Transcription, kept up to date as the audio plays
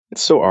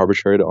It's so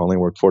arbitrary to only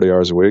work 40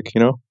 hours a week,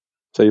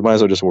 So you might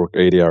as well just work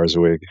 80 hours a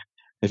week.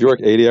 If you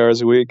work 80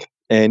 hours a week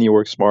and you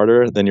work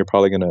smarter, then you're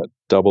probably going to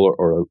double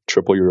or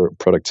triple your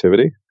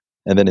productivity.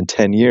 And then in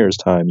 10 years'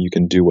 time, you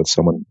can do what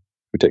someone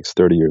who takes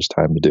 30 years'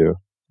 time to do.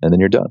 And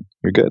then you're done.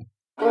 You're good.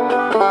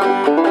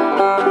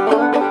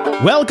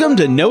 Welcome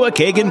to Noah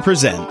Kagan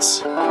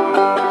Presents.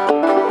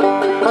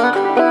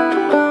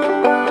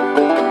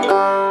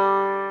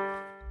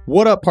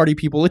 What up, party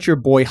people? It's your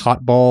boy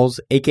Hot Balls,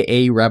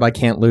 aka Rabbi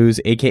Can't Lose,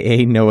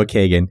 aka Noah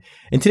Kagan.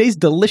 In today's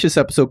delicious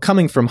episode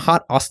coming from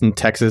hot Austin,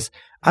 Texas,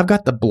 I've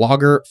got the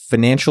blogger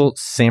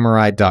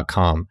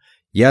financialsamurai.com.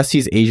 Yes,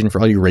 he's Asian for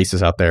all you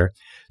racists out there.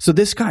 So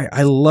this guy,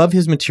 I love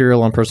his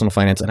material on personal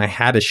finance, and I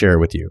had to share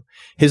it with you.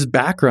 His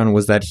background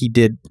was that he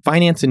did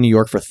finance in New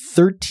York for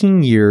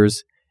 13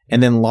 years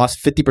and then lost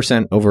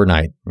 50%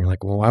 overnight. And you're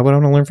like, well, why would I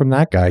want to learn from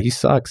that guy? He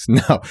sucks.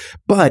 No,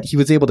 but he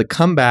was able to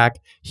come back.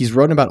 He's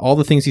written about all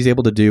the things he's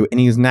able to do, and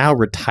he's now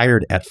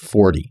retired at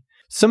 40.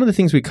 Some of the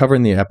things we cover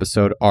in the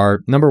episode are,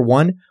 number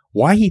one,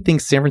 why he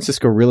thinks San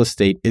Francisco real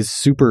estate is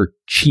super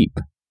cheap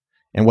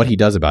and what he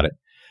does about it.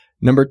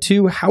 Number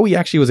two, how he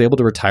actually was able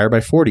to retire by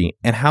 40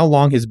 and how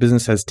long his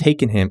business has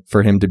taken him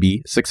for him to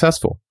be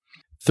successful.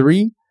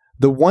 Three,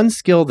 the one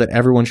skill that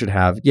everyone should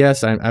have.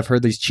 Yes, I've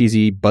heard these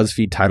cheesy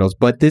BuzzFeed titles,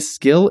 but this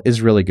skill is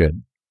really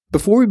good.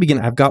 Before we begin,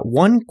 I've got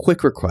one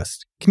quick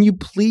request. Can you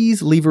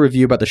please leave a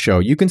review about the show?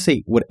 You can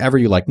say whatever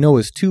you like.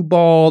 Noah's too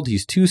bald,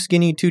 he's too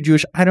skinny, too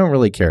Jewish. I don't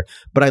really care.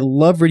 But I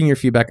love reading your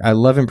feedback. I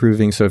love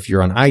improving. So if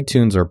you're on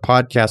iTunes or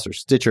Podcasts or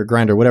Stitcher,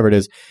 Grindr, whatever it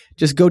is,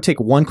 just go take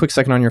one quick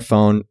second on your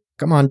phone.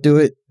 Come on, do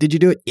it. Did you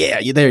do it? Yeah,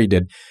 you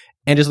did.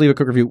 And just leave a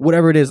quick review.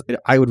 Whatever it is,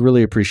 I would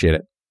really appreciate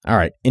it. All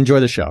right, enjoy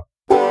the show.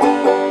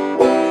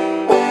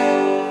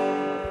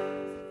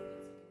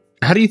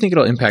 How do you think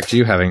it'll impact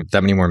you having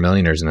that many more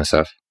millionaires in this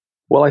stuff?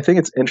 Well, I think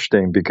it's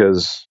interesting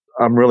because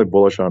I'm really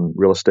bullish on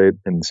real estate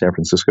in San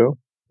Francisco.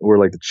 We're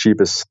like the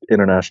cheapest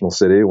international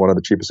city, one of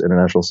the cheapest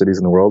international cities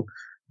in the world.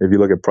 If you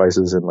look at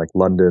prices in like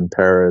London,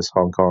 Paris,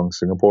 Hong Kong,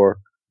 Singapore,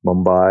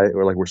 Mumbai,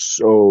 we're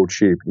so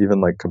cheap,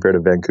 even like compared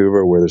to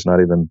Vancouver, where there's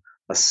not even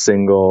a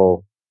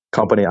single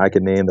company I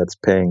can name that's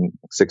paying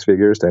six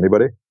figures to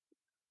anybody.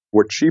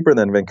 We're cheaper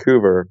than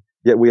Vancouver,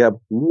 yet we have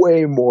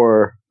way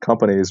more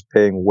companies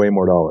paying way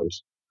more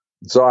dollars.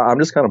 So I'm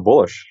just kind of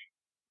bullish.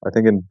 I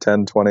think in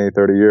 10, 20,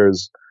 30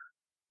 years,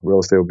 real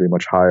estate will be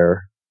much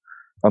higher.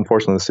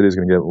 Unfortunately, the city is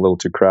going to get a little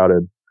too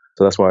crowded.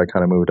 So that's why I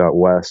kind of moved out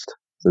west.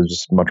 So it's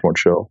just much more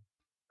chill.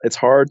 It's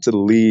hard to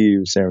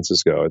leave San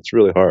Francisco. It's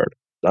really hard.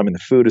 I mean, the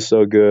food is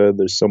so good.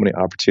 There's so many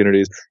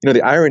opportunities.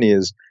 The irony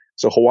is,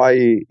 so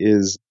Hawaii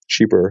is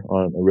cheaper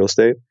on real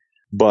estate,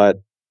 but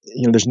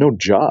there's no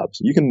jobs.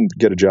 You can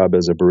get a job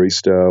as a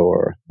barista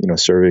or,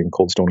 serving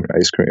Cold Stone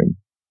ice cream,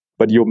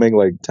 but you'll make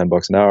like $10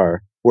 an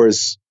hour.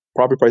 Whereas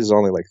property prices are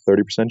only like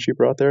 30%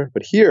 cheaper out there.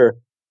 But here,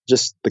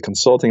 just the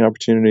consulting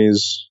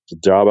opportunities, the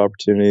job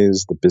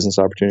opportunities, the business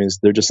opportunities,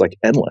 they're just like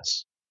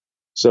endless.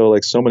 So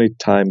like so many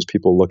times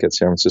people look at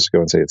San Francisco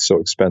and say it's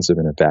so expensive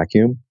in a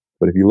vacuum.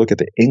 But if you look at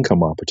the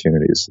income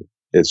opportunities,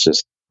 it's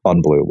just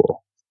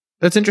unbelievable.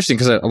 That's interesting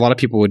because a lot of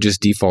people would just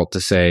default to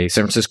say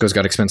San Francisco's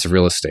got expensive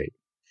real estate.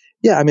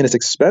 Yeah, I mean, it's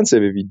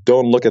expensive if you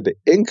don't look at the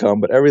income,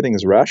 but everything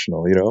is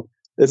rational,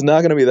 It's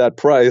not going to be that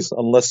price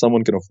unless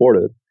someone can afford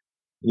it.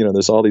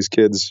 There's all these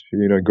kids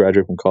who,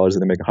 graduate from college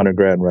and they make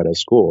 $100,000 right out of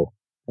school.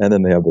 And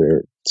then they have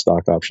their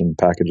stock option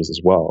packages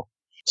as well.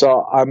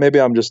 So maybe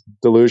I'm just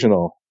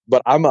delusional,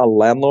 but I'm a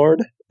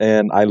landlord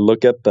and I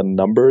look at the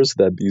numbers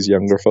that these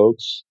younger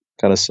folks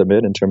kind of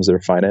submit in terms of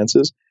their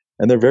finances,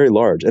 and they're very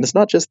large. And it's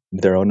not just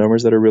their own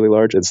numbers that are really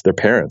large, it's their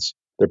parents.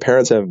 Their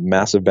parents have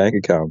massive bank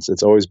accounts.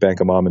 It's always bank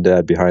of mom and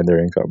dad behind their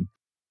income.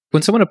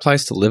 When someone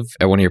applies to live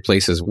at one of your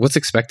places, what's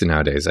expected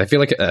nowadays? I feel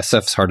like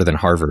SF's harder than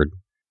Harvard.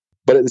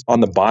 But it's on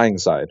the buying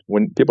side.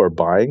 When people are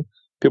buying,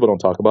 people don't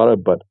talk about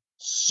it, but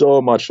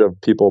so much of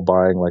people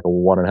buying like a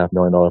 $1.5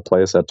 million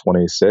place at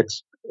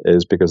 26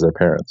 is because of their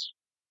parents.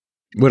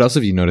 What else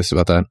have you noticed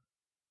about that?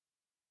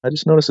 I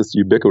just noticed it's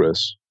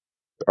ubiquitous.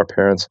 Our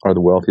parents are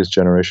the wealthiest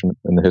generation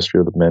in the history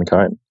of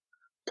mankind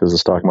because the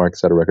stock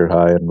market's at a record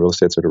high and real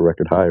estate's at a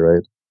record high,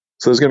 right?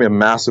 So there's going to be a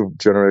massive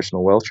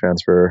generational wealth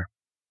transfer.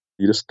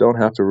 You just don't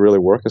have to really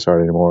work as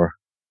hard anymore.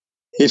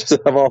 You just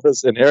have all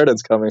this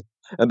inheritance coming.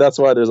 And that's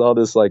why there's all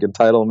this like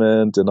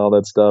entitlement and all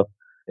that stuff.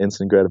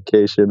 Instant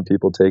gratification,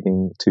 people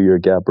taking 2-year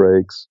gap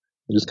breaks.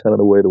 It's just kind of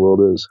the way the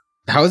world is.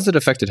 How has it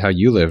affected how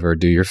you live or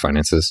do your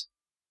finances?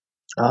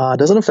 It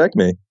doesn't affect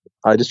me.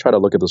 I just try to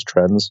look at those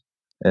trends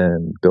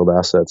and build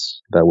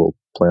assets that will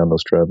play on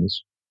those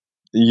trends.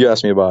 You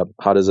asked me about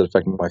how does it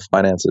affect my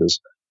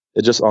finances.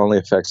 It just only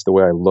affects the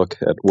way I look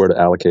at where to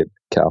allocate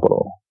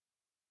capital.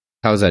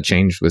 How has that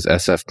changed with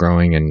SF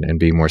growing and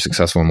being more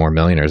successful and more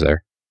millionaires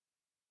there?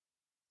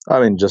 I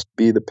mean, just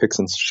be the picks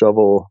and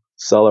shovel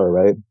seller,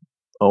 right?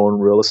 Own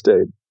real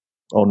estate,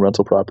 own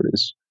rental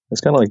properties.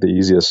 It's kind of like the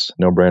easiest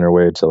no-brainer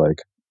way to like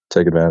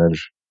take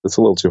advantage. It's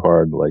a little too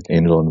hard, like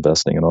angel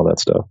investing and all that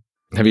stuff.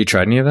 Have you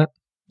tried any of that?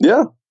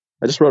 Yeah.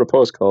 I just wrote a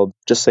post called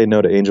Just Say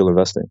No to Angel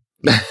Investing.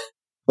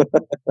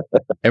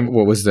 And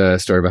what was the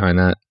story behind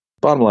that?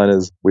 Bottom line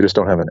is we just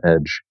don't have an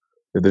edge.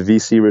 If the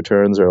VC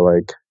returns are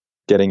like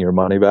getting your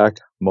money back,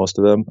 most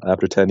of them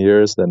after 10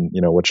 years, then,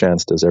 what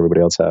chance does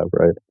everybody else have,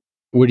 right?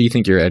 Where do you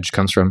think your edge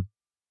comes from?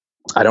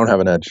 I don't have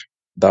an edge.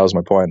 That was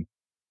my point.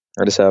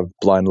 I just have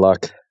blind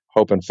luck,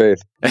 hope, and faith.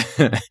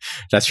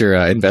 That's your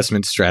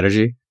investment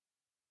strategy?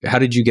 How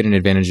did you get an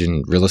advantage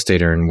in real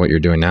estate or in what you're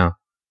doing now?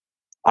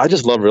 I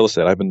just love real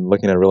estate. I've been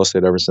looking at real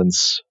estate ever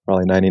since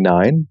probably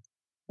 99.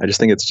 I just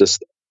think it's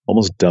just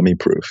almost dummy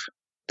proof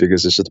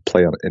because it's just a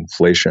play on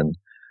inflation.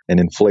 And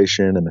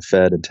inflation and the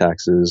Fed and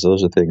taxes,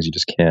 those are things you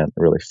just can't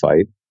really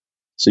fight.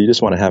 So you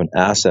just want to have an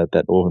asset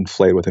that will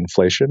inflate with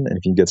inflation. And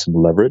if you get some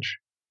leverage,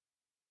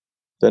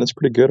 then it's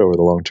pretty good over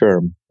the long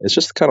term. It's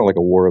just kind of like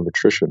a war of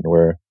attrition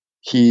where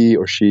he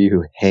or she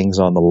who hangs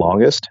on the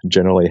longest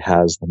generally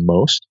has the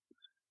most.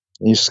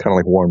 And he's just kind of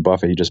like Warren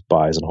Buffett. He just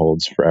buys and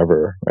holds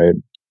forever, right?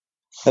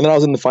 And then I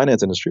was in the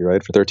finance industry,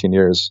 right, for 13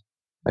 years.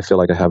 I feel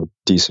like I have a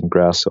decent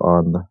grasp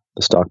on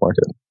the stock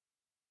market.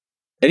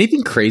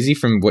 Anything crazy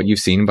from what you've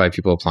seen by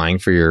people applying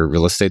for your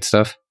real estate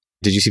stuff?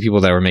 Did you see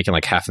people that were making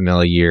like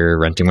 $500,000 a year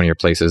renting one of your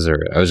places? Or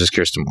I was just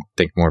curious to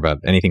think more about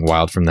anything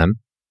wild from them.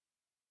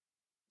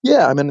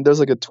 Yeah, I mean, there's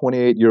like a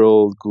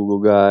 28-year-old Google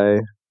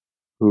guy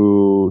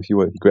who he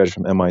graduated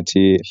from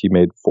MIT. He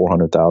made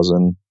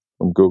 $400,000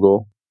 from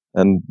Google,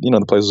 and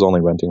the place was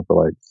only renting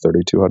for like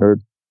 $3,200.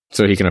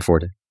 So he can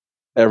afford it.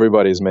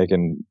 Everybody's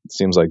making,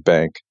 seems like,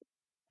 bank.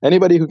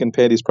 Anybody who can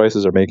pay these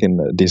prices are making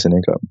a decent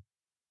income.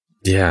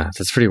 Yeah,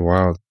 that's pretty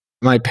wild.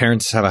 My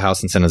parents have a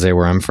house in San Jose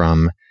where I'm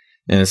from,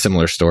 and a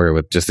similar story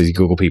with just these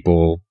Google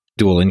people,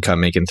 dual income,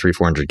 making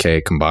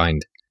 $300,000-400,000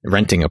 combined,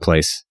 renting a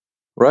place.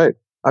 Right.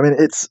 I mean,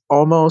 it's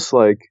almost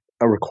like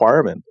a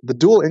requirement. The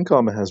dual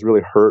income has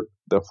really hurt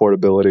the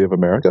affordability of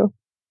America.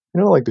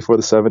 Like before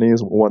the 70s,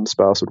 one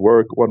spouse would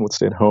work, one would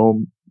stay at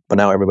home, but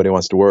now everybody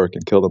wants to work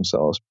and kill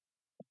themselves.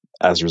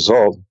 As a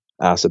result,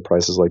 asset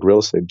prices like real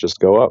estate just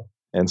go up.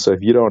 And so if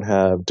you don't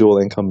have dual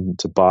income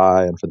to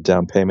buy and for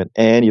down payment,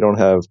 and you don't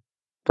have,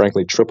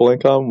 frankly, triple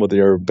income with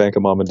your bank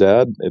of mom and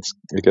dad,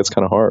 it gets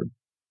kind of hard.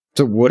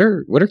 So what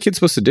are kids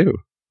supposed to do?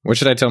 What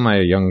should I tell my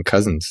young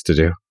cousins to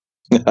do?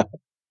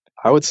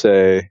 I would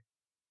say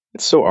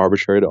it's so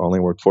arbitrary to only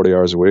work 40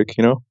 hours a week,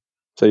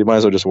 So you might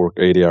as well just work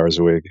 80 hours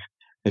a week.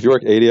 If you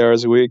work 80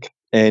 hours a week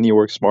and you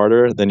work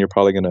smarter, then you're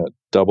probably going to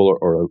double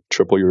or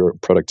triple your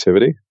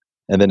productivity.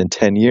 And then in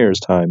 10 years'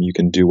 time, you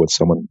can do what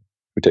someone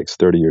who takes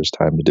 30 years'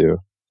 time to do.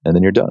 And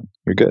then you're done.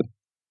 You're good.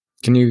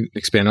 Can you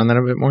expand on that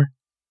a bit more?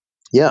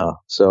 Yeah.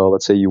 So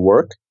let's say you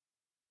work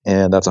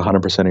and that's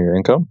 100% of your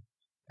income.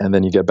 And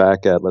then you get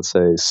back at, let's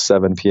say,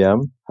 7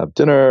 p.m., have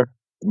dinner,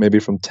 maybe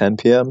from 10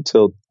 p.m.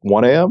 till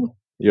 1 a.m.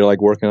 You're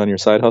like working on your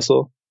side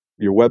hustle,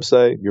 your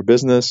website, your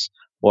business,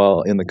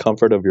 while in the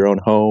comfort of your own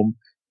home.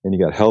 And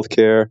you got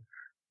healthcare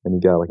and you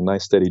got like a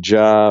nice steady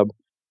job.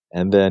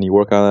 And then you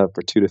work on that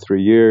for 2 to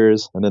 3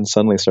 years, and then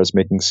suddenly it starts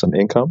making some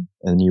income,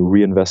 and you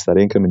reinvest that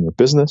income in your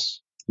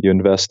business. You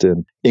invest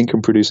in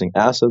income-producing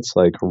assets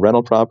like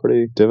rental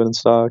property, dividend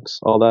stocks,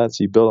 all that.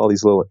 So you build all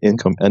these little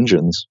income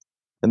engines.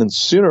 And then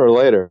sooner or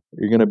later,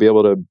 you're going to be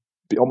able to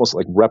be almost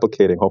like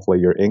replicating, hopefully,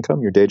 your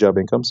income, your day job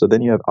income. So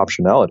then you have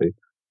optionality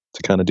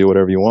to kind of do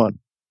whatever you want.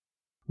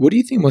 What do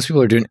you think most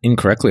people are doing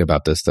incorrectly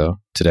about this, though,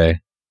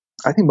 today?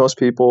 I think most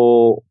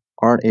people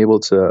aren't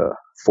able to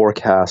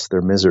forecast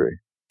their misery.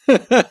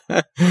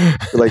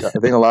 Like, I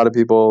think a lot of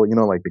people,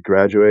 like they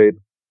graduate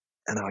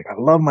and they're like, I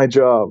love my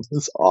job.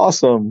 It's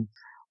awesome.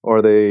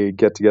 Or they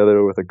get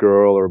together with a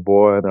girl or a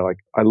boy and they're like,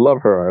 I love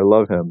her. I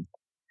love him.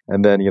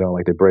 And then,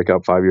 like they break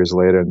up 5 years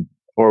later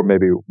or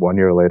maybe 1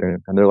 year later.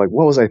 And they're like,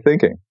 what was I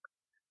thinking?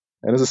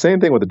 And it's the same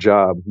thing with a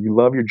job. You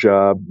love your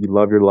job. You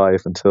love your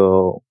life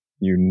until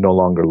you no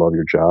longer love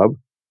your job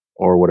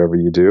or whatever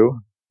you do.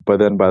 But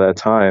then by that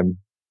time,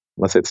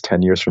 let's say it's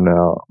 10 years from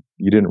now,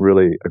 you didn't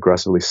really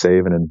aggressively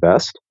save and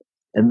invest.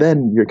 And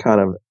then you're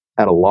kind of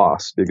at a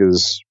loss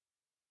because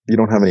you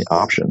don't have any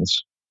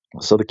options.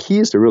 So the key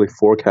is to really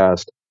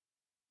forecast,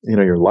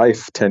 your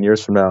life 10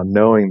 years from now,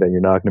 knowing that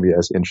you're not going to be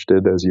as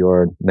interested as you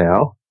are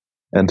now,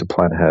 and to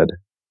plan ahead.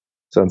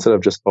 So instead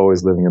of just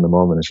always living in the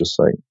moment, it's just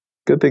like,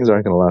 good things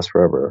aren't going to last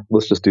forever.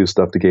 Let's just do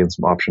stuff to gain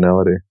some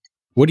optionality.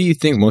 What do you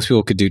think most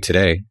people could do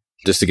today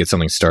just to get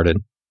something started?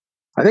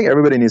 I think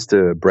everybody needs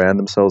to brand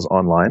themselves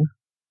online.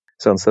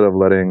 So instead of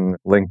letting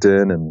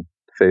LinkedIn and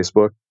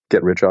Facebook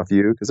get rich off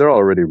you, because they're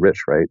already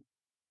rich, right?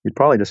 You'd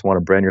probably just want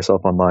to brand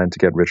yourself online to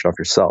get rich off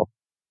yourself.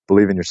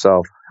 Believe in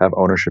yourself, have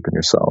ownership in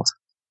yourself.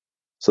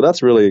 So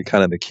that's really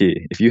kind of the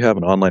key. If you have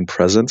an online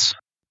presence,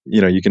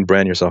 you can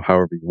brand yourself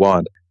however you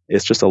want.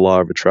 It's just a law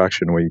of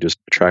attraction where you just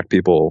attract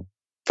people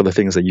for the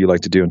things that you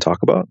like to do and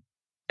talk about.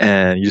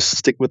 And you just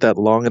stick with that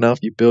long enough.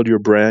 You build your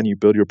brand, you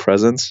build your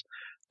presence,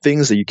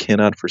 things that you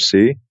cannot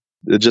foresee.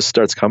 It just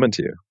starts coming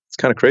to you. It's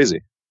kind of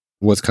crazy.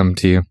 What's come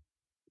to you?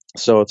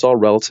 So it's all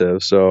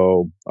relative.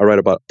 So I write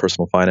about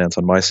personal finance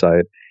on my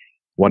site.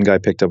 One guy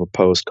picked up a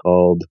post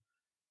called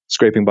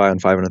Scraping By on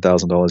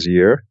 $500,000 a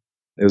Year.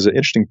 It was an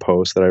interesting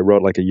post that I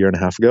wrote like a year and a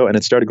half ago, and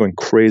it started going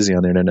crazy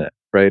on the internet,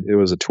 right? It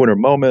was a Twitter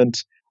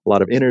moment, a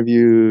lot of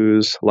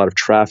interviews, a lot of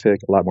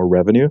traffic, a lot more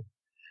revenue.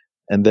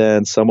 And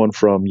then someone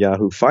from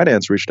Yahoo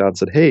Finance reached out and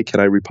said, hey,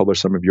 can I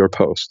republish some of your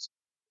posts?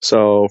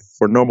 So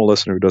for a normal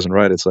listener who doesn't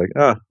write, it's like,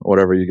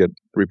 whatever, you get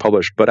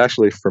republished. But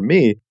actually for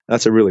me,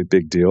 that's a really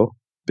big deal,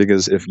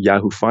 because if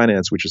Yahoo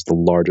Finance, which is the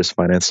largest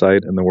finance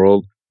site in the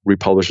world,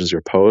 republishes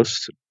your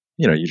post,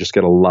 you just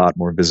get a lot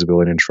more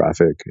visibility and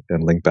traffic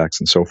and link backs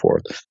and so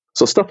forth.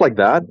 So stuff like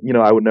that,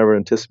 I would never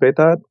anticipate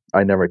that.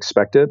 I never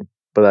expected,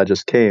 but that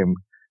just came.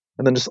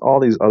 And then just all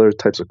these other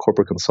types of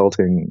corporate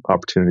consulting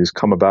opportunities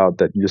come about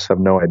that you just have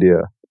no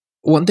idea.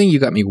 One thing you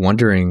got me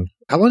wondering,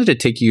 how long did it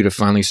take you to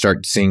finally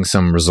start seeing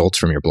some results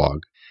from your blog?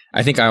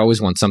 I think I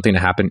always want something to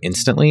happen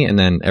instantly. And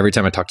then every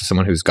time I talk to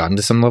someone who's gotten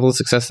to some level of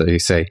success, they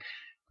say,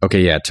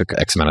 okay, yeah, it took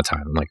X amount of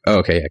time. I'm like, oh,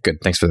 okay, yeah, good.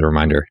 Thanks for the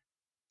reminder.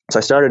 So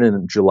I started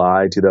in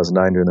July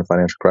 2009 during the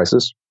financial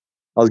crisis.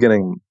 I was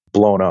getting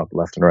blown up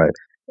left and right.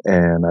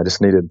 And I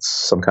just needed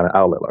some kind of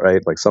outlet,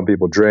 right? Like some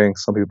people drink,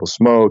 some people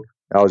smoke.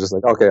 I was just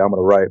like, okay, I'm going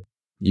to write.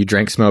 You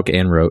drank, smoked,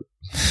 and wrote.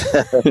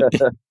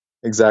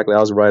 Exactly. I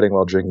was writing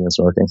while drinking and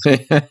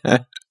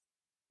smoking.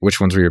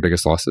 Which ones were your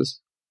biggest losses?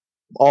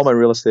 All my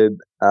real estate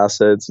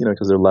assets,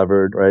 because they're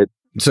levered, right?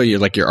 So you're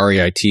like your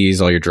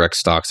REITs, all your direct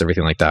stocks,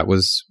 everything like that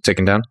was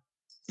taken down?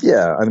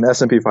 Yeah. I mean,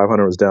 S&P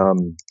 500 was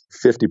down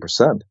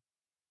 50%.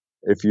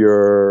 If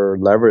you're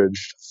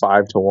leveraged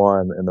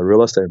 5-to-1 in the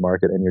real estate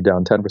market and you're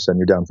down 10%,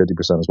 you're down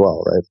 50% as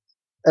well, right?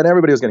 And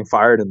everybody was getting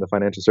fired in the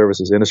financial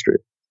services industry.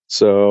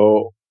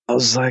 So I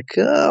was like,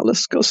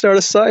 let's go start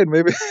a site.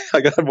 Maybe I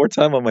got more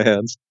time on my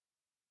hands.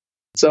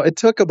 So it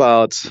took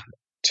about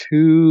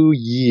 2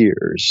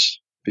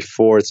 years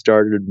before it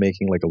started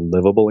making like a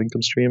livable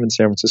income stream in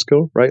San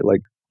Francisco, right?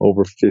 Like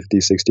over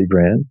 50, 60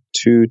 grand,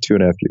 2.5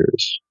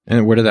 years.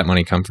 And where did that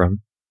money come from?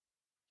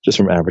 Just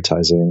from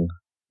advertising.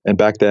 And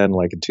back then,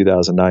 like in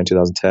 2009,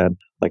 2010,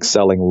 like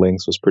selling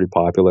links was pretty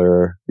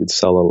popular. You'd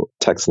sell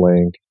a text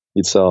link,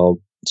 you'd sell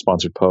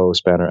sponsored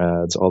posts,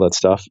 banner ads, all that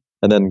stuff.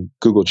 And then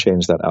Google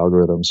changed that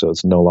algorithm, so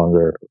it's no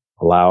longer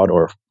allowed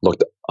or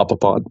looked up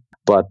upon.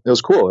 But it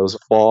was cool. It was the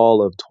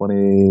fall of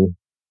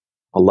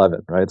 2011,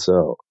 right?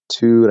 So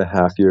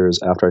 2.5 years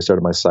after I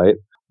started my site,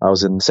 I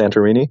was in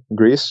Santorini,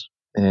 Greece,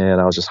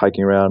 and I was just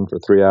hiking around for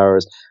 3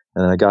 hours.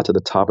 And I got to the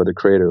top of the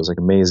crater. It was like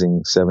an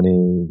amazing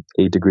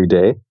 78-degree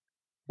day.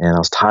 And I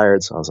was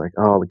tired, so I was like,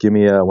 oh, give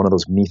me one of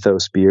those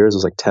Mythos beers. It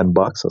was like $10.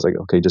 I was like,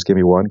 okay, just give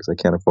me one because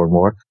I can't afford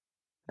more.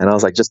 And I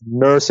was like just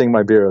nursing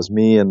my beer. It was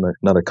me and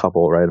another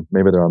couple, right?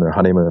 Maybe they're on their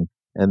honeymoon.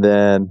 And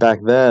then back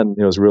then,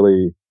 it was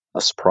really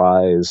a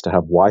surprise to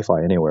have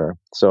Wi-Fi anywhere.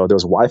 So there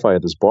was Wi-Fi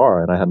at this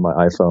bar, and I had my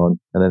iPhone.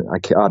 And then I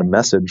got a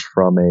message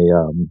from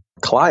a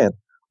client,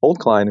 old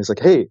client. He's like,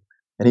 hey,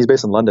 and he's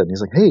based in London.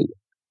 He's like, hey,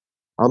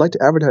 I would like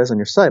to advertise on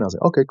your site. And I was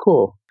like, okay,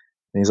 cool.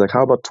 And he's like,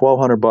 how about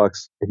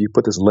 $1,200 if you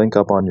put this link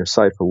up on your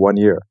site for 1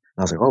 year? And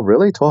I was like, oh,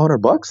 really?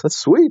 $1,200? That's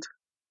sweet.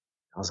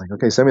 I was like,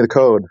 okay, send me the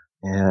code.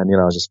 And,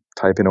 I was just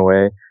typing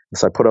away. And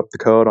so I put up the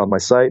code on my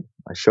site.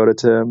 I showed it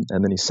to him.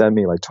 And then he sent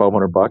me like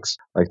 $1,200,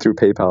 like through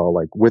PayPal,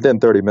 like within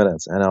 30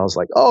 minutes. And I was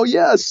like, oh,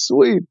 yeah,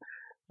 sweet. And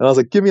I was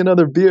like, give me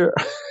another beer.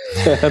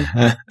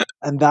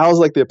 and that was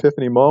like the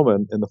epiphany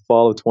moment in the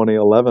fall of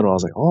 2011. Where I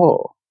was like,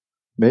 oh,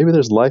 maybe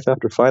there's life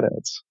after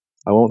finance.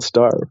 I won't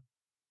starve.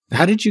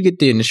 How did you get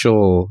the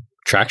initial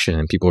traction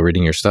and people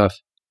reading your stuff?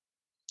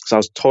 So I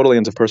was totally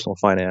into personal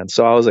finance.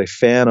 So I was a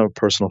fan of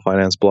personal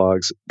finance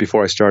blogs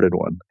before I started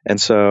one.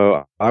 And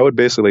so I would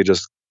basically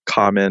just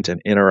comment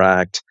and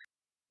interact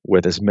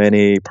with as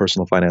many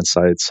personal finance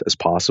sites as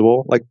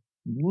possible, like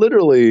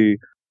literally a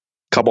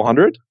couple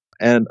hundred.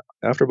 And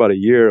after about a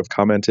year of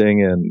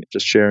commenting and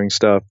just sharing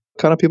stuff,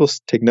 kind of people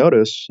take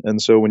notice.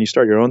 And so when you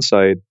start your own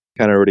site, you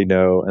kind of already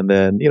know. And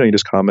then, you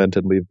just comment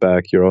and leave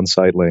back your own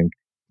site link.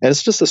 And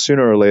it's just a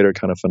sooner or later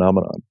kind of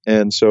phenomenon.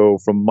 And so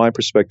from my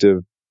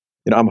perspective,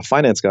 I'm a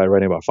finance guy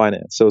writing about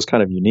finance. So it's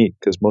kind of unique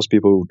because most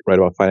people who write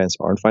about finance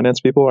aren't finance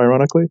people,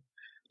 ironically.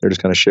 They're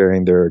just kind of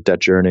sharing their debt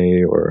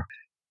journey, or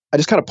I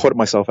just kind of put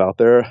myself out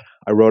there.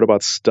 I wrote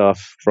about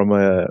stuff from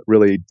a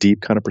really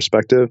deep kind of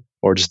perspective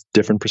or just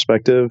different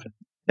perspective.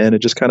 And it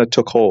just kind of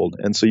took hold.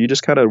 And so you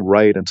just kind of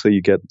write until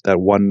you get that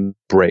one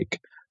break.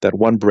 That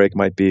one break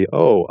might be,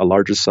 a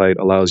larger site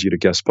allows you to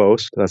guest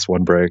post. That's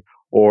one break.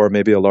 Or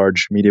maybe a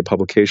large media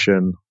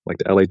publication like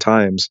the LA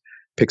Times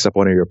picks up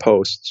one of your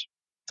posts.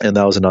 And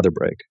that was another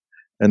break.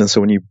 And then so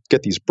when you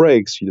get these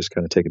breaks, you just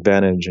kind of take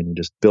advantage and you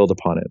just build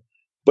upon it.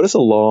 But it's a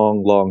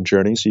long, long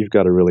journey, so you've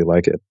got to really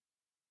like it.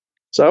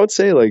 So I would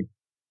say, like,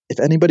 if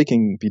anybody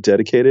can be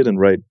dedicated and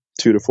write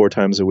 2 to 4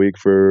 times a week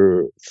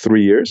for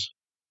 3 years,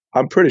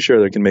 I'm pretty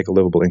sure they can make a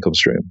livable income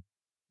stream.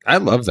 I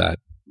love that.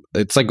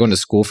 It's like going to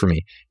school for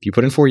me. If you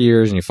put in 4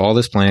 years and you follow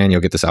this plan, you'll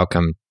get this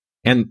outcome.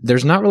 And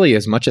there's not really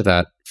as much of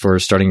that for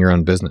starting your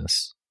own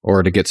business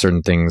or to get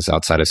certain things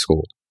outside of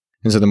school.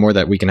 And so the more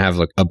that we can have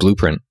like a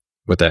blueprint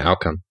with that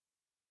outcome.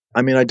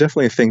 I mean, I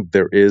definitely think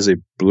there is a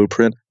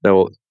blueprint that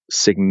will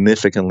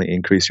significantly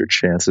increase your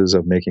chances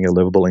of making a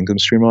livable income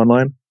stream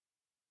online.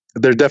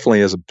 There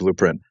definitely is a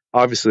blueprint.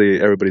 Obviously,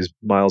 everybody's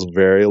miles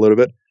vary a little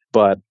bit,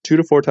 but 2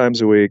 to 4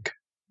 times a week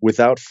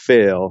without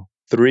fail,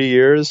 3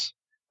 years,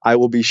 I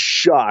will be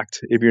shocked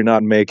if you're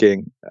not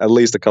making at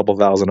least a couple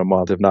thousand a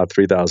month, if not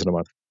 3,000 a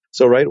month.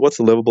 So, right, what's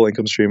the livable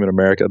income stream in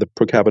America? The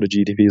per capita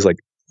GDP is like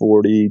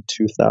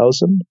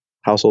 42,000.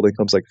 Household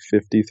income's like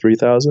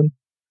 53,000.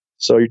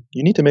 So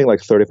you need to make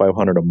like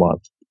 3,500 a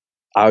month.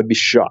 I would be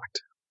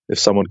shocked if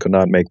someone could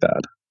not make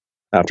that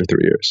after 3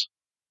 years.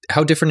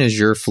 How different is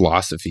your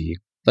philosophy?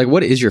 Like,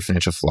 what is your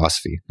financial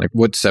philosophy? Like,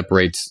 what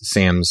separates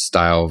Sam's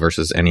style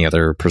versus any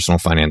other personal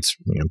finance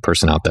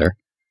person out there?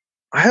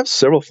 I have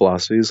several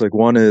philosophies. Like,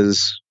 one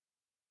is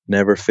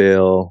never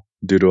fail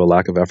due to a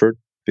lack of effort,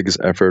 because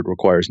effort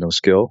requires no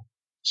skill.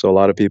 So a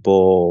lot of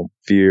people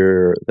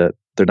fear that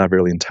they're not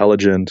really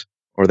intelligent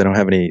or they don't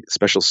have any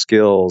special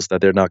skills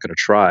that they're not going to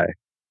try.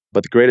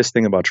 But the greatest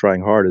thing about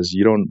trying hard is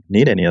you don't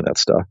need any of that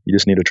stuff. You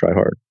just need to try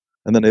hard.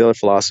 And then the other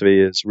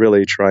philosophy is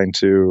really trying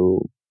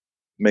to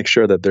make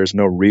sure that there's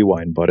no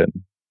rewind button.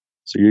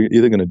 So you're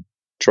either going to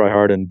try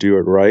hard and do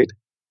it right,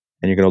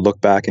 and you're going to look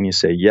back and you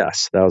say,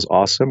 yes, that was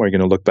awesome, or you're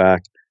going to look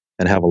back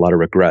and have a lot of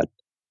regret.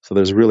 So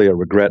there's really a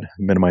regret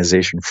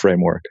minimization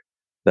framework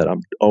that I'm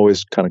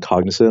always kind of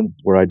cognizant,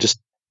 where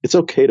it's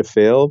okay to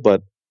fail,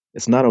 but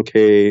it's not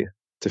okay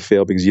to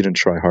fail because you didn't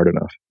try hard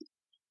enough.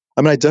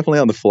 I mean, I definitely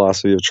have the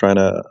philosophy of trying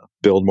to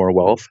build more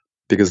wealth,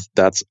 because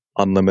that's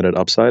unlimited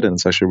upside and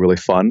it's actually really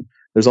fun.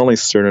 There's only a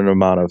certain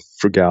amount of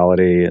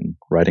frugality and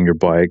riding your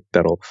bike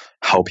that'll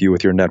help you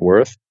with your net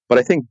worth. But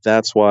I think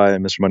that's why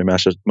Mr. Money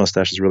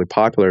Mustache is really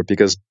popular,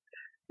 because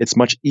it's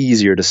much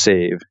easier to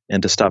save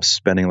and to stop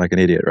spending like an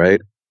idiot,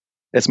 right?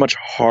 It's much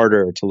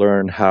harder to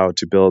learn how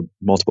to build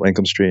multiple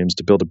income streams,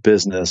 to build a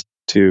business,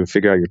 to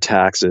figure out your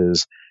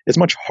taxes. It's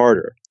much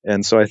harder.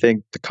 And so I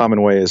think the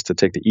common way is to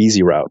take the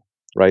easy route,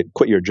 right?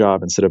 Quit your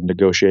job instead of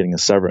negotiating a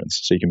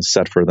severance so you can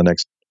set for the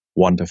next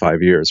 1 to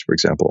 5 years, for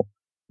example.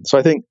 So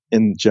I think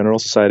in general,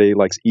 society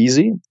likes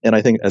easy. And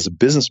I think as a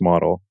business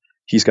model,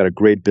 he's got a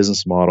great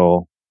business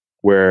model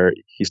where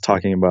he's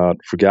talking about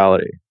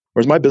frugality.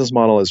 Whereas my business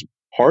model is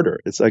harder.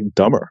 It's like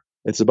dumber.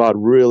 It's about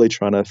really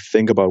trying to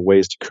think about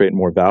ways to create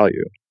more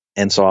value.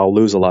 And so I'll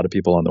lose a lot of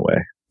people on the way.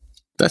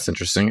 That's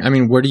interesting. I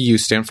mean, where do you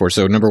stand for?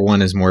 So number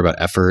one is more about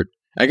effort.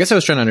 I guess I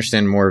was trying to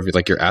understand more of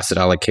like your asset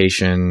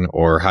allocation,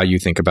 or how you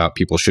think about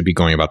people should be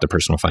going about their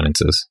personal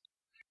finances.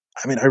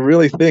 I mean, I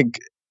really think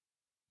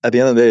at the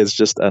end of the day, it's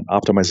just an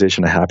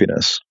optimization of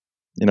happiness.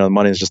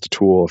 Money is just a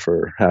tool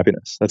for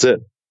happiness. That's it.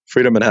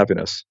 Freedom and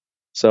happiness.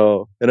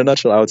 So in a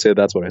nutshell, I would say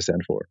that's what I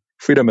stand for.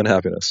 Freedom and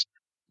happiness.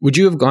 Would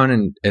you have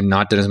gone and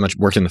not done as much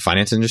work in the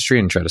finance industry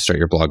and tried to start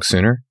your blog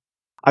sooner?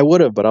 I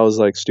would have, but I was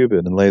like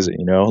stupid and lazy,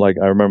 Like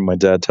I remember my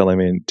dad telling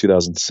me in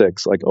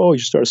 2006, like, oh, you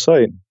should start a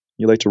site.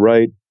 You like to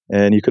write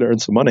and you could earn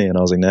some money. And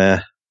I was like, nah,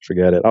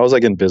 forget it. I was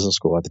like in business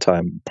school at the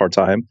time,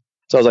 part-time.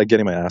 So I was like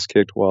getting my ass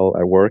kicked while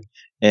I work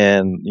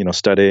and,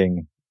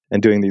 studying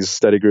and doing these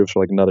study groups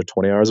for like another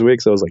 20 hours a week.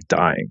 So I was like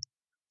dying.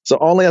 So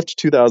only after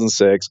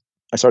 2006,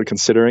 I started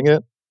considering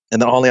it. And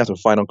then only after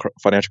the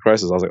financial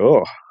crisis, I was like,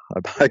 oh,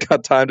 I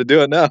got time to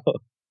do it now.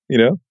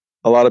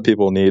 A lot of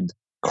people need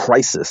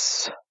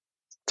crisis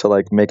to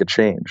like make a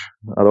change.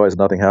 Otherwise,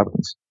 nothing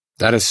happens.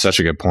 That is such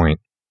a good point.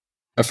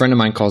 A friend of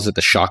mine calls it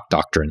the shock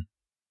doctrine.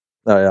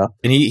 Oh, yeah.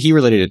 And he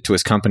related it to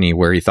his company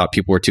where he thought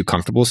people were too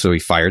comfortable. So he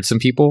fired some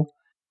people.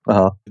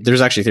 Uh-huh.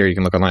 There's actually a theory you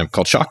can look online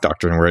called shock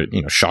doctrine, where it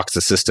shocks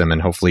the system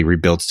and hopefully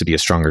rebuilds to be a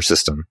stronger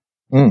system.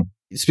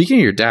 Speaking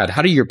of your dad,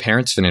 how do your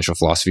parents' financial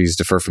philosophies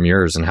differ from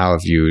yours, and how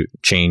have you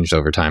changed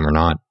over time or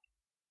not?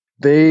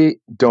 They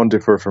don't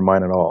differ from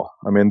mine at all.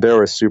 I mean, they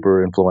were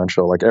super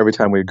influential. Like every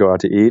time we'd go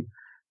out to eat,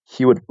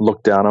 he would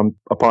look down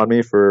upon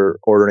me for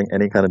ordering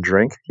any kind of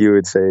drink. He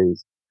would say,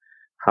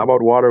 how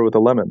about water with a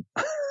lemon?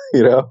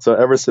 So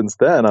ever since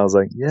then, I was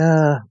like,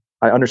 yeah,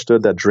 I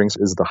understood that drinks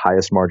is the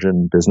highest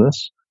margin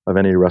business of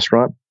any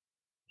restaurant.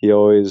 He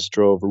always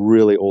drove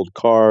really old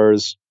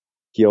cars.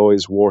 He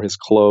always wore his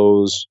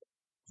clothes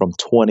from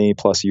 20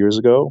 plus years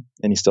ago.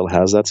 And he still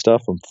has that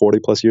stuff from 40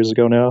 plus years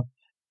ago now.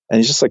 And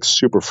he's just like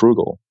super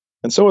frugal.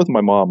 And so with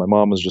my mom. My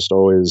mom was just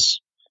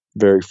always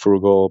very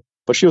frugal.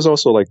 But she was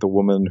also like the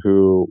woman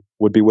who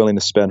would be willing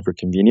to spend for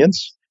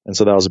convenience. And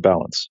so that was a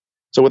balance.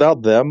 So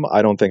without them,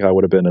 I don't think I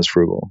would have been as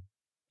frugal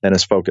and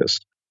as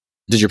focused.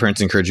 Did your parents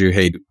encourage you,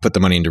 hey, put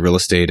the money into real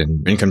estate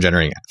and income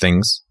generating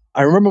things?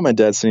 I remember my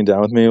dad sitting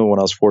down with me when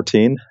I was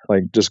 14,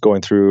 like just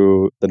going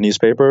through the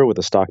newspaper with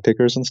the stock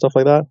tickers and stuff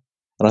like that.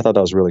 And I thought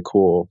that was really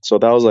cool. So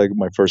that was like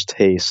my first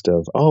taste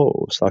of,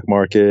 stock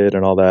market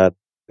and all that.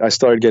 I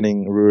started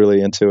getting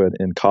really into it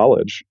in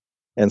college.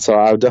 And so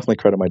I would definitely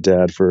credit my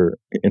dad for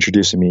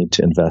introducing me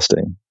to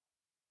investing.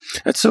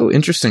 That's so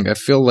interesting. I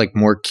feel like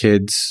more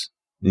kids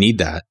need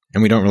that,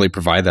 and we don't really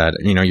provide that.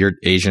 You're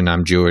Asian,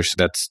 I'm Jewish.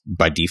 That's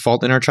by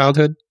default in our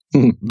childhood.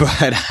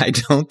 But I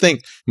don't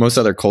think most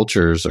other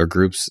cultures or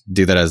groups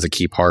do that as a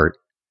key part.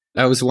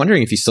 I was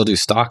wondering if you still do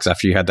stocks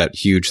after you had that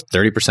huge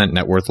 30%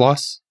 net worth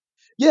loss.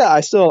 Yeah,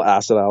 I still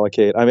asset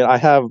allocate. I mean, I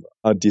have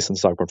a decent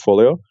stock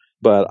portfolio,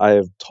 but I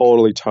have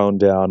totally toned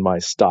down my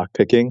stock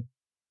picking.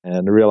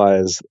 and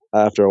realized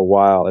after a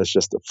while it's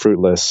just a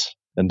fruitless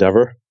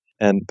endeavor.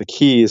 And the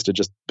key is to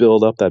just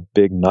build up that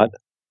big nut.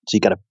 So you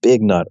got a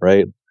big nut,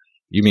 right?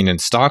 You mean in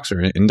stocks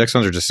or index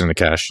funds or just in the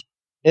cash?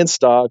 In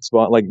stocks,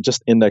 like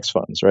just index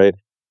funds, right?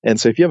 And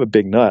so if you have a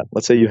big nut,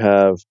 let's say you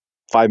have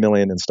 5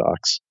 million in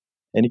stocks,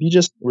 and if you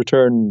just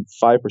return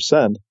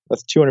 5%,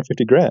 that's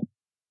 250 grand.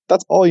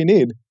 That's all you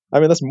need. I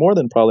mean, that's more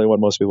than probably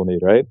what most people need,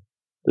 right?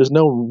 There's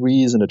no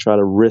reason to try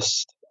to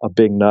risk a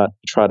big nut,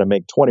 try to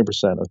make 20%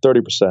 or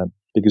 30%,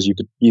 because you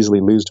could easily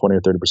lose 20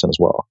 or 30% as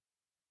well.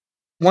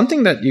 One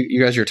thing that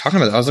you guys were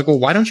talking about, I was like, well,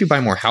 why don't you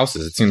buy more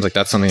houses? It seems like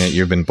that's something that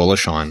you've been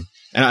bullish on.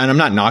 And I'm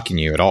not knocking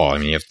you at all. I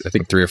mean, you have, I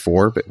think 3 or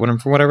 4, but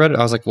from what I read,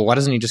 I was like, well, why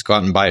doesn't he just go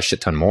out and buy a shit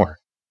ton more?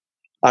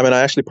 I mean, I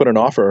actually put an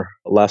offer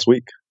last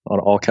week, on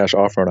an all cash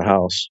offer on a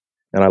house,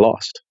 and I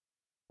lost.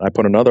 I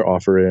put another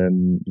offer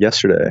in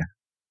yesterday,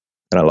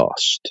 and I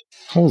lost.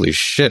 Holy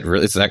shit.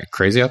 Really? Is that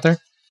crazy out there?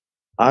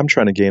 I'm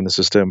trying to game the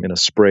system in a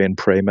spray and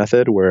pray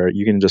method where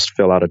you can just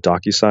fill out a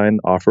DocuSign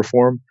offer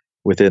form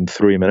within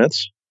 3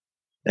 minutes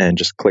and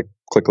just click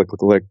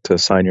to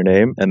sign your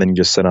name. And then you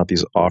just send out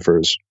these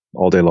offers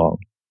all day long.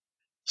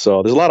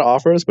 So there's a lot of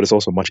offers, but it's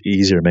also much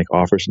easier to make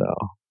offers now.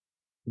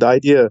 The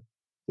idea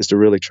is to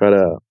really try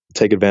to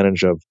take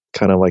advantage of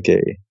kind of like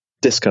a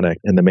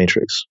disconnect in the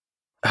matrix.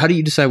 How do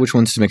you decide which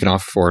ones to make an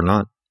offer for or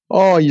not?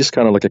 Oh, you just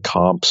kind of look at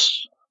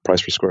comps,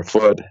 price per square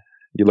foot.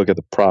 You look at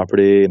the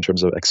property in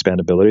terms of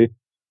expandability.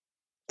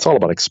 It's all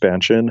about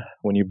expansion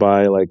when you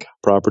buy like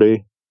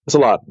property. It's a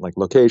lot like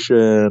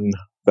location,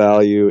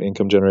 value,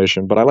 income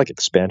generation, but I like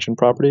expansion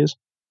properties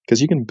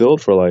because you can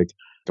build for like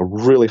a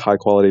really high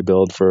quality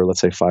build for, let's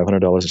say,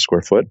 $500 a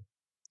square foot.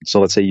 So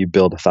let's say you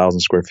build 1,000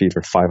 square feet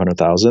for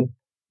 $500,000,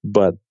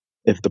 but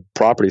if the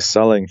property is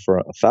selling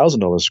for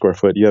 $1,000 a square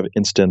foot, you have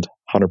instant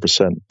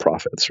 100%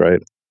 profits, right?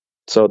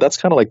 So that's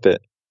kind of like the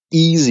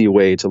easy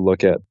way to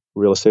look at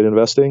real estate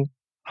investing.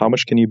 How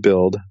much can you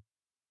build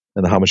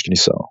and how much can you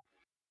sell?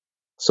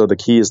 So the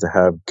key is to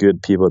have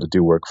good people to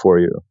do work for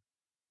you.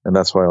 And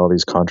that's why all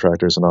these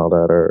contractors and all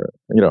that are,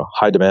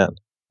 high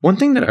demand. One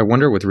thing that I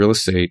wonder with real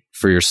estate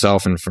for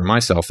yourself and for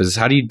myself is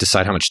how do you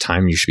decide how much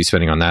time you should be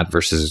spending on that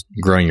versus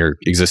growing your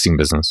existing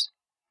business?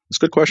 It's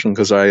a good question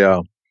because I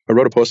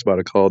wrote a post about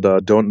it called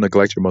Don't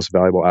Neglect Your Most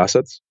Valuable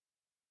Assets.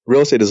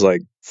 Real estate is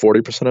like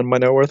 40% of my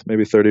net worth,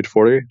 maybe 30 to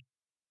 40.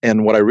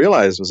 And what I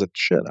realized was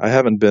that, I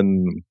haven't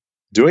been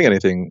doing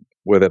anything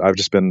with it. I've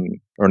just been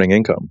earning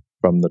income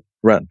from the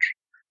rent.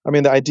 I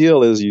mean, the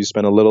ideal is you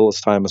spend a little as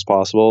time as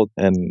possible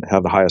and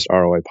have the highest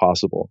ROI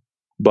possible.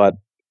 But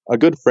a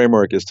good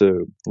framework is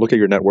to look at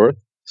your net worth,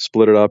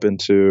 split it up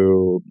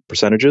into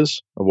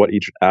percentages of what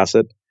each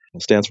asset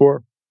stands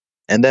for,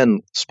 and then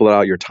split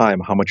out your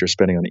time, how much you're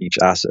spending on each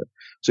asset.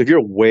 So if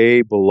you're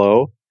way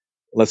below,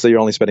 let's say you're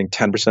only spending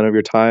 10% of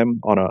your time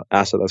on an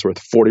asset that's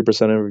worth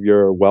 40% of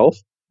your wealth,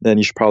 then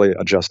you should probably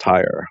adjust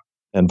higher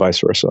and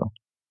vice versa.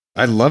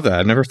 I love that.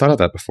 I've never thought of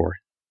that before.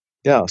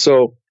 Yeah.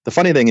 So the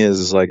funny thing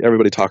is like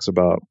everybody talks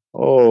about,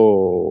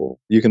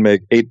 you can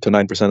make 8 to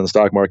 9% in the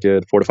stock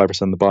market, 4 to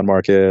 5% in the bond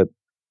market,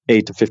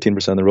 8 to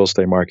 15% in the real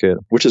estate market,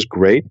 which is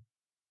great.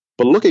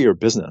 But look at your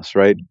business,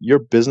 right? Your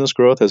business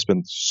growth has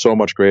been so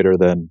much greater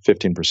than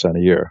 15%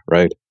 a year,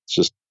 right? It's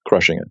just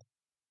crushing it.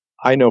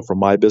 I know from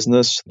my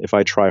business, if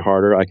I try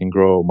harder, I can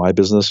grow my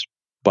business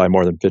by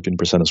more than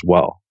 15% as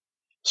well.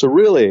 So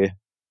really,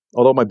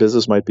 although my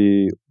business might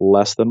be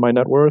less than my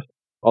net worth,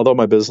 although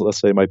my business, let's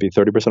say, might be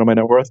 30% of my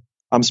net worth,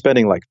 I'm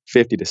spending like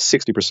 50 to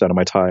 60% of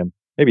my time,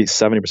 maybe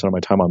 70% of my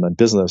time on that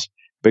business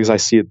because I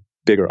see a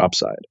bigger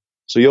upside.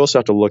 So you also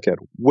have to look at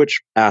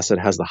which asset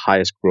has the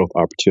highest growth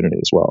opportunity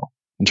as well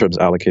in terms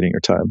of allocating your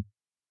time.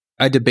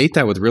 I debate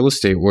that with real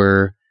estate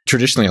where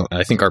traditionally,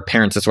 I think our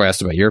parents, that's why I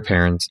asked about your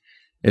parents,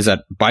 is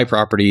that buy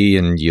property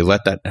and you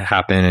let that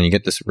happen and you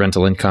get this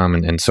rental income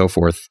and so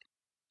forth.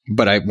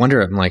 But I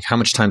wonder, I'm like, how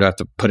much time do I have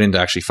to put in to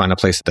actually find a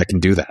place that can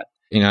do that?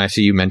 I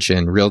see you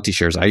mentioned realty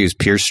shares. I use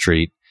Peer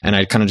Street and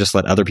I kind of just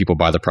let other people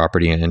buy the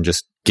property and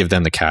just give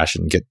them the cash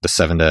and get the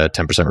 7 to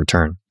 10%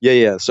 return.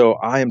 Yeah. So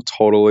I am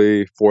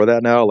totally for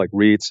that now, like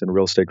REITs and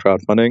real estate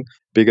crowdfunding,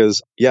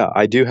 because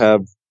I do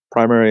have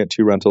primary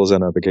 2 rentals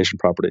and a vacation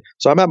property.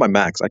 So I'm at my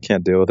max. I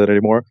can't deal with it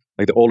anymore.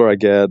 Like the older I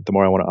get, the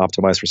more I want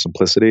to optimize for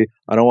simplicity.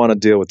 I don't want to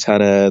deal with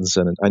tenants.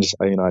 And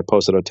I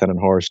posted a tenant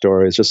horror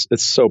story.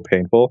 It's so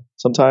painful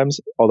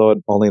sometimes, although it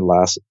only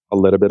lasts a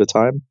little bit of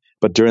time.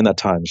 But during that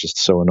time, it's just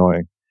so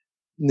annoying.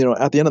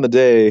 At the end of the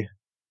day,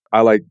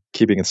 I like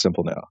keeping it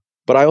simple now.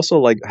 But I also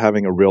like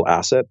having a real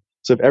asset.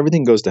 So if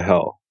everything goes to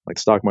hell, like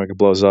stock market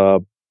blows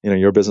up,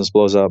 your business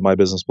blows up, my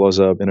business blows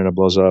up, internet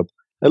blows up,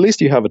 at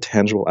least you have a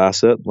tangible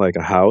asset like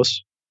a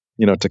house,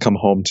 to come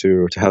home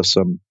to have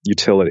some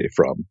utility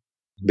from.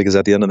 Because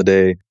at the end of the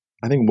day,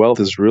 I think wealth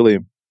is really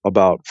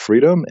about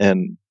freedom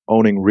and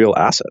owning real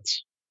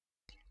assets.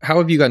 How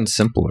have you gotten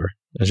simpler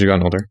as you've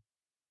gotten older?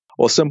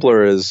 Well,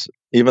 simpler is,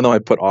 even though I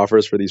put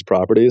offers for these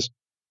properties,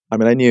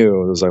 I knew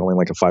there was only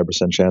like a 5%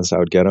 chance I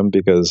would get them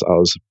because I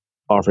was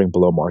offering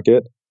below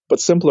market. But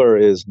simpler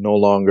is no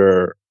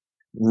longer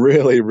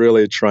really,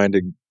 really trying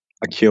to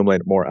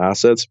accumulate more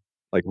assets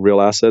like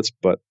real assets,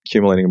 but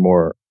accumulating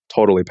more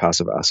totally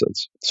passive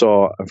assets.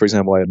 So, for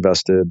example, I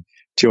invested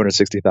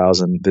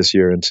 260,000 this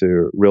year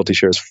into Realty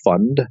Shares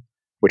Fund,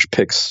 which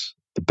picks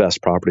the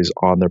best properties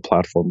on their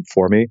platform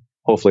for me,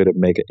 hopefully to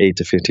make an 8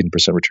 to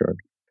 15% return.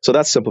 So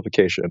that's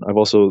simplification. I've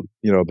also,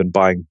 been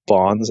buying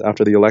bonds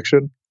after the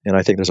election, and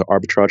I think there's an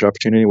arbitrage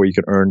opportunity where you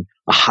can earn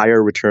a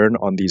higher return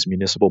on these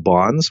municipal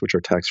bonds, which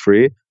are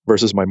tax-free,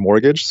 versus my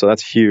mortgage. So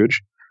that's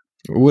huge.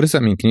 What does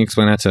that mean? Can you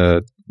explain that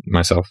to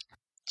myself?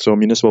 So a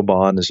municipal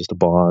bond is just a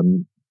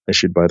bond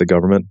issued by the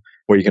government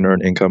where you can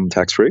earn income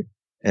tax-free.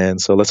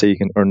 And so let's say you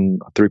can earn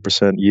a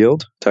 3%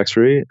 yield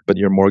tax-free, but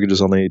your mortgage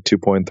is only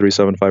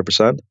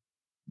 2.375%.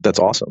 That's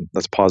awesome.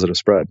 That's positive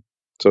spread.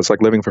 So it's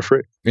like living for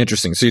free.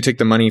 Interesting. So you take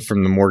the money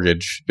from the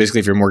mortgage. Basically,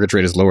 if your mortgage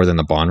rate is lower than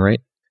the bond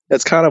rate?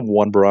 It's kind of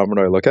one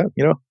barometer I look at.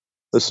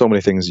 There's so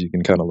many things you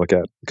can kind of look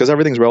at because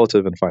everything's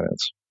relative in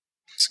finance.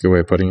 That's a good way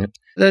of putting it.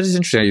 That is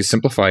interesting how you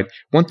simplified.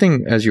 One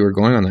thing as you were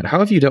going on that, how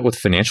have you dealt with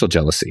financial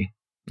jealousy?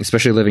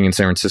 Especially living in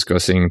San Francisco,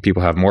 seeing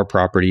people have more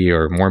property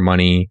or more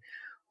money.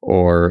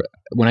 Or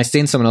when I stay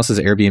in someone else's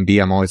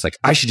Airbnb, I'm always like,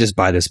 I should just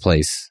buy this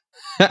place.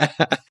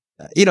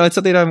 It's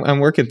something I'm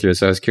working through.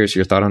 So I was curious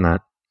your thought on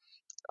that.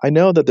 I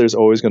know that there's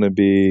always going to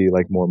be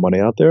like more money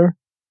out there.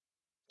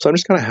 So I'm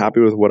just kind of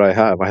happy with what I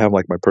have. I have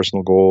like my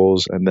personal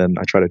goals and then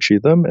I try to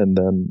achieve them and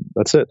then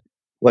that's it.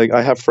 Like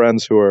I have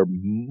friends who are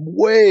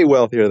way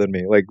wealthier than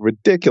me, like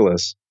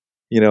ridiculous,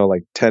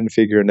 like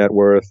 10-figure net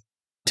worth.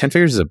 10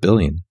 figures is $1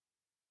 billion.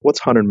 What's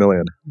 100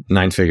 million?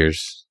 9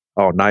 figures.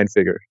 Oh, 9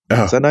 figure.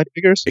 Oh, is that 9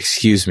 figures?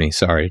 Excuse me.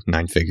 Sorry.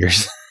 9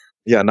 figures.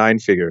 Yeah, 9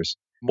 figures.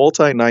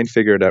 Multi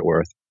 9-figure net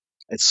worth.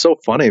 It's so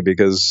funny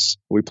because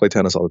we play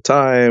tennis all the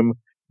time,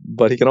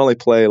 but he can only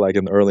play like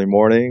in the early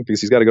morning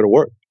because he's got to go to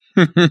work.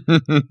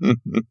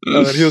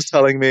 And he was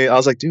telling me, I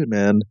was like, dude,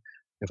 man,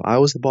 if I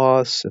was the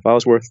boss, if I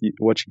was worth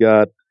what you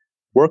got,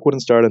 work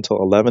wouldn't start until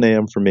 11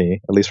 a.m. for me,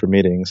 at least for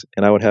meetings,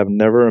 and I would have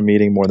never a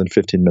meeting more than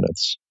 15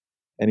 minutes.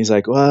 And he's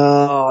like,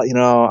 well,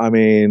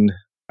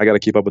 I got to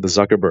keep up with the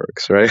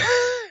Zuckerbergs, right?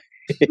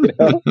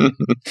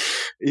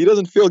 He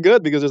doesn't feel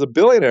good because there's a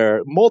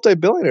billionaire,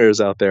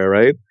 multi-billionaires out there,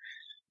 right?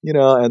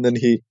 And then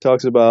he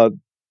talks about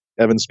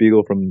Evan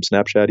Spiegel from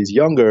Snapchat. He's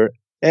younger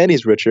and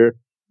he's richer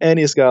and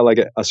he's got like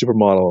a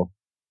supermodel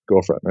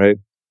girlfriend, right?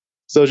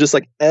 So it's just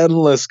like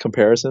endless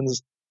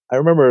comparisons. I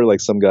remember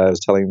like some guys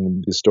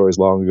telling these stories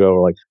long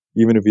ago, like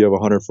even if you have a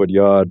 100-foot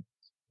yacht,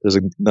 there's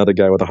another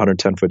guy with a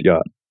 110-foot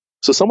yacht.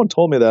 So someone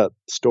told me that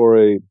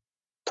story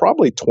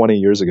probably 20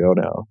 years ago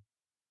now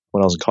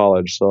when I was in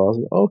college. So I was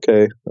like,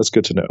 okay, that's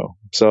good to know.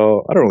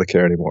 So I don't really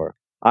care anymore.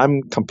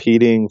 I'm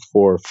competing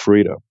for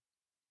freedom.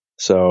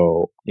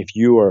 So if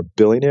you are a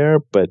billionaire,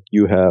 but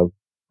you have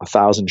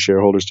 1,000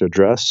 shareholders to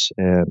address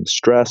and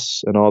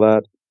stress and all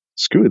that,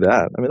 screw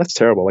that. I mean, that's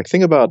terrible. Like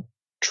think about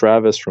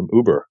Travis from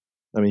Uber.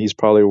 I mean, he's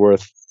probably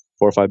worth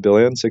 4 or 5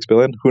 billion, 6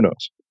 billion, who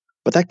knows?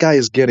 But that guy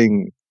is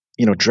getting,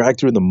 dragged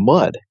through the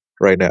mud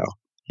right now.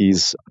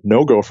 He's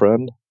no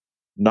girlfriend,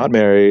 not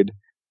married.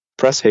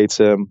 Press hates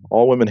him.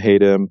 All women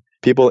hate him.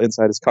 People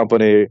inside his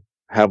company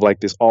have like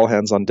this all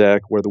hands on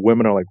deck where the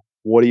women are like,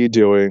 what are you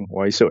doing?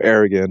 Why are you so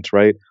arrogant?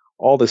 Right?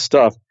 All this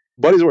stuff.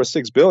 But he's worth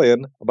 6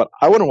 billion, but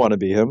I wouldn't want to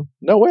be him.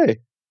 No way.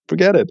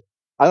 Forget it.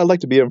 I'd like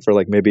to be him for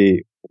like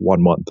maybe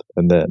 1 month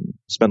and then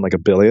spend like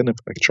 $1 billion if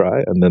I could try.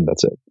 And then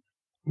that's it.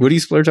 What do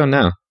you splurge on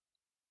now?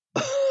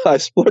 I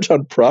splurge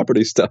on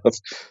property stuff.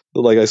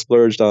 Like I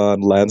splurged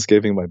on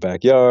landscaping my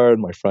backyard,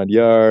 my front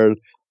yard.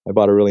 I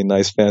bought a really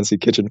nice fancy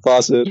kitchen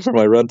faucet for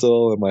my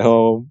rental and my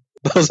home.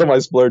 Those are my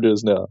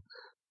splurges now.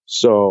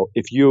 So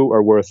if you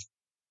are worth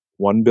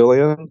 1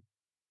 billion,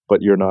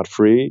 but you're not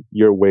free,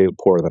 you're way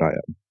poorer than I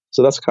am.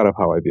 So that's kind of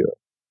how I view it.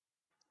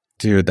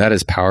 Dude, that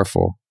is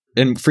powerful.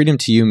 And freedom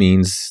to you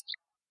means?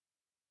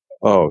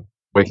 Oh,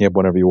 waking up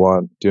whenever you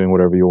want, doing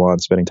whatever you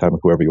want, spending time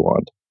with whoever you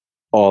want.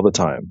 All the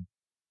time.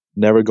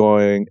 Never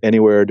going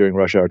anywhere during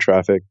rush hour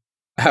traffic.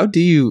 How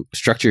do you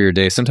structure your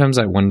day? Sometimes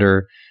I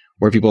wonder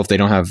where people, if they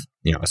don't have,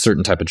 a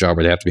certain type of job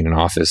where they have to be in an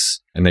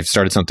office and they've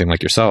started something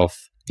like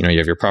yourself, you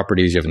have your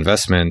properties, you have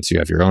investments, you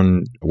have your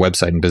own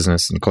website and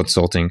business and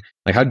consulting.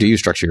 Like, how do you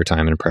structure your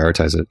time and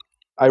prioritize it?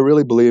 I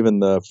really believe in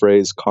the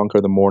phrase,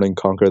 conquer the morning,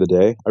 conquer the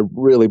day. I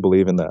really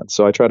believe in that.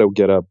 So I try to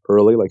get up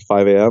early, like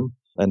 5 a.m.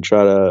 and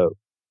try to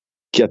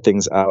get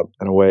things out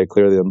and away,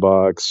 clear the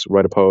inbox,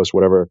 write a post,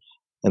 whatever,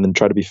 and then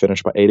try to be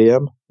finished by 8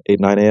 a.m.,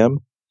 9 a.m.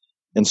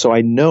 And so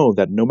I know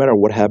that no matter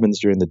what happens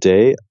during the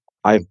day,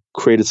 I've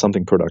created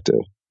something productive.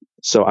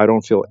 So I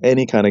don't feel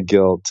any kind of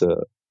guilt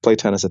to play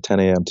tennis at 10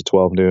 a.m. to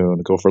 12 noon,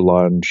 go for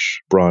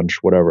lunch, brunch,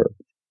 whatever.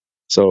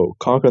 So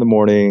conquer the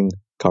morning,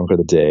 conquer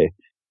the day.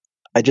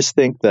 I just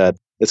think that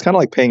it's kind of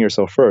like paying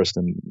yourself first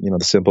and,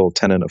 the simple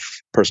tenet of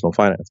personal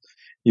finance.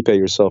 You pay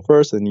yourself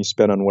first and you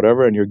spend on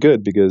whatever and you're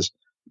good because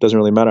it doesn't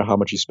really matter how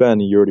much you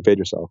spend, you already paid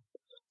yourself.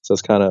 So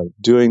it's kind of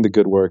doing the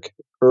good work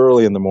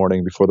early in the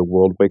morning before the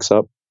world wakes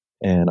up.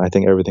 And I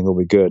think everything will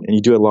be good. And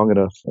you do it long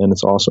enough and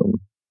it's awesome.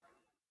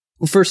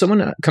 For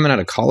someone coming out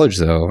of college,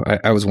 though,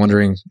 I was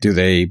wondering, do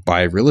they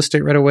buy real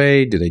estate right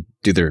away? Do they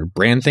do their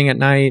brand thing at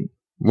night?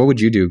 What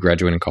would you do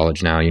graduating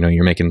college now?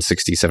 You're making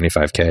 60,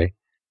 75K.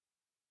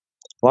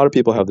 A lot of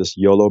people have this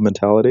YOLO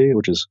mentality,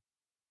 which is,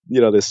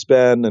 they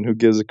spend and who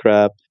gives a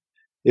crap.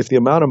 If the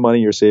amount of money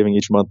you're saving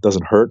each month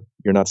doesn't hurt,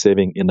 you're not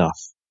saving enough.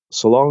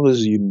 So long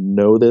as you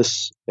know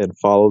this and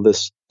follow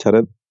this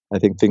tenet, I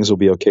think things will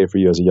be okay for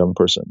you as a young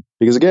person.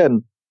 Because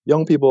again,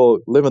 young people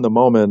live in the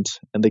moment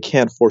and they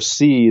can't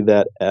foresee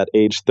that at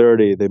age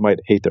 30, they might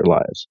hate their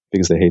lives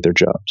because they hate their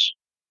jobs.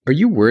 Are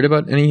you worried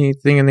about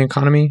anything in the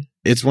economy?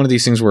 It's one of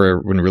these things where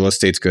when real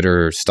estate's good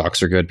or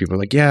stocks are good, people are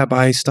like, yeah,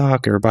 buy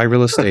stock or buy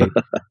real estate.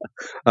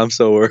 I'm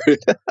so worried.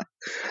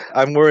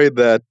 I'm worried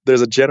that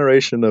there's a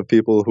generation of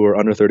people who are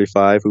under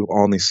 35 who've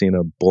only seen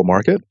a bull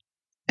market.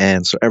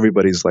 And so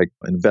everybody's like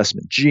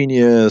investment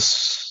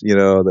genius,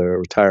 they're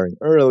retiring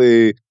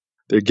early.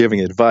 They're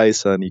giving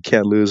advice on you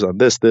can't lose on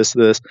this.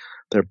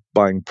 They're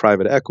buying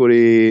private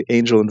equity,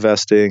 angel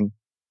investing.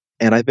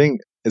 And I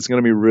think it's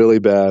going to be really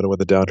bad when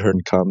the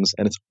downturn comes.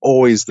 And it's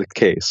always the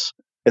case.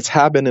 It's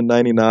happened in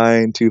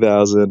 99,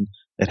 2000.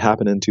 It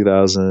happened in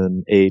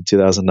 2008,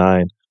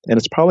 2009. And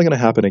it's probably going to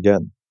happen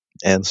again.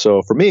 And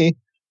so for me,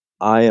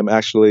 I am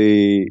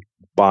actually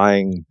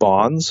buying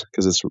bonds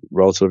because it's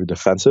relatively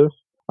defensive.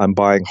 I'm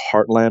buying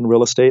heartland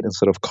real estate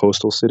instead of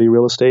coastal city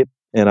real estate.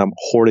 And I'm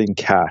hoarding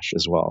cash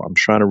as well. I'm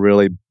trying to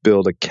really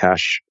build a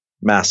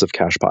massive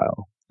cash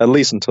pile, at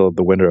least until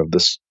the winter of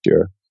this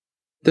year.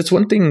 That's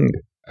one thing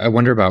I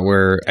wonder about,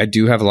 where I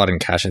do have a lot in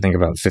cash, I think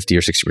about 50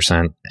 or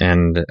 60%.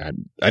 And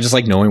I just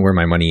like knowing where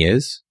my money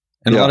is.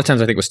 And a lot of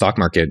times I think with stock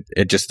market,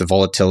 the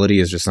volatility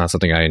is just not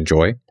something I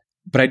enjoy.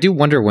 But I do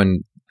wonder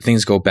when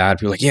things go bad,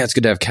 people are like, yeah, it's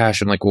good to have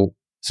cash. I'm like, well,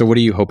 so what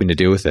are you hoping to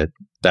do with it?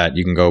 That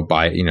you can go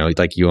buy,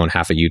 like you own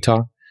half of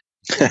Utah?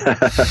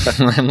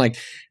 I'm like,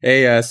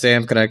 hey,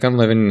 Sam, can I come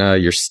live in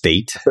your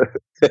state?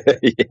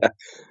 Yeah.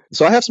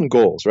 So I have some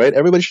goals, right?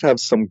 Everybody should have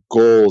some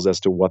goals as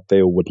to what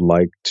they would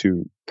like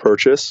to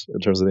purchase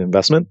in terms of the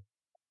investment.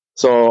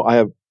 So I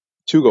have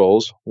two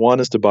goals. One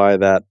is to buy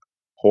that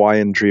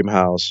Hawaiian dream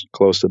house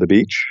close to the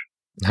beach.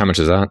 How much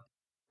is that?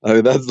 I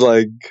mean, that's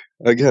like,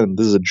 again,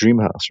 this is a dream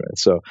house, right?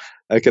 So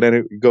I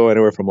could go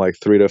anywhere from like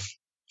 3 to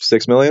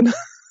 6 million.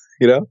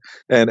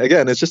 And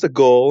again, it's just a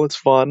goal. It's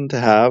fun to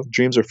have.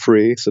 Dreams are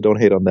free, so don't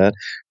hate on that.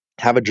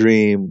 Have a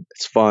dream.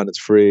 It's fun. It's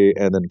free.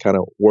 And then kind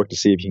of work to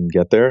see if you can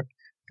get there.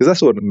 Because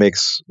that's what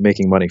makes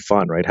making money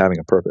fun, right? Having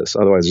a purpose.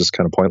 Otherwise, it's just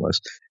kind of pointless.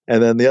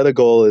 And then the other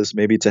goal is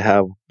maybe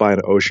to buy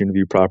an ocean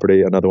view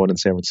property, another one in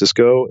San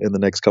Francisco in the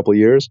next couple of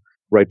years,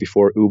 right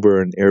before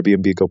Uber and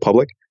Airbnb go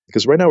public.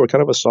 Because right now, we're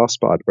kind of a soft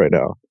spot right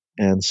now.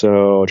 And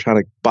so trying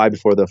to buy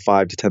before the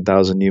 5,000 to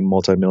 10,000 new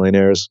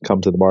multimillionaires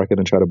come to the market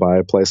and try to buy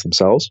a place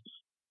themselves.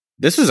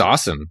 This is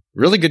awesome.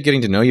 Really good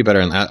getting to know you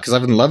better, because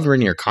I've loved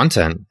reading your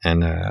content.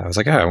 And I was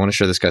like, I want to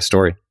share this guy's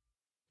story.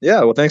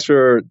 Yeah, well, thanks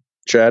for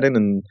chatting.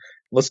 And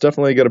let's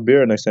definitely get a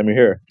beer next time you're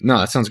here. No,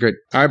 that sounds great.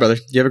 All right, brother.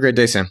 You have a great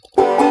day, Sam.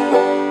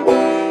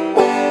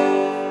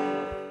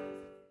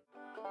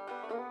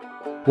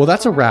 Well,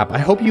 that's a wrap. I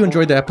hope you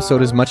enjoyed the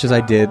episode as much as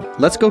I did.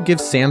 Let's go give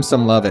Sam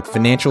some love at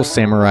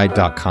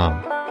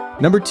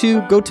financialsamurai.com. Number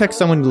 2, go text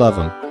someone you love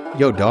them.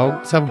 Yo, dog,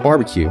 let's have a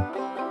barbecue.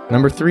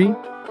 Number 3,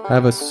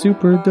 have a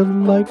super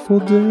delightful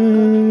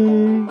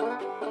day.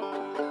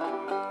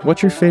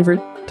 What's your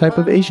favorite type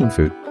of Asian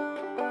food?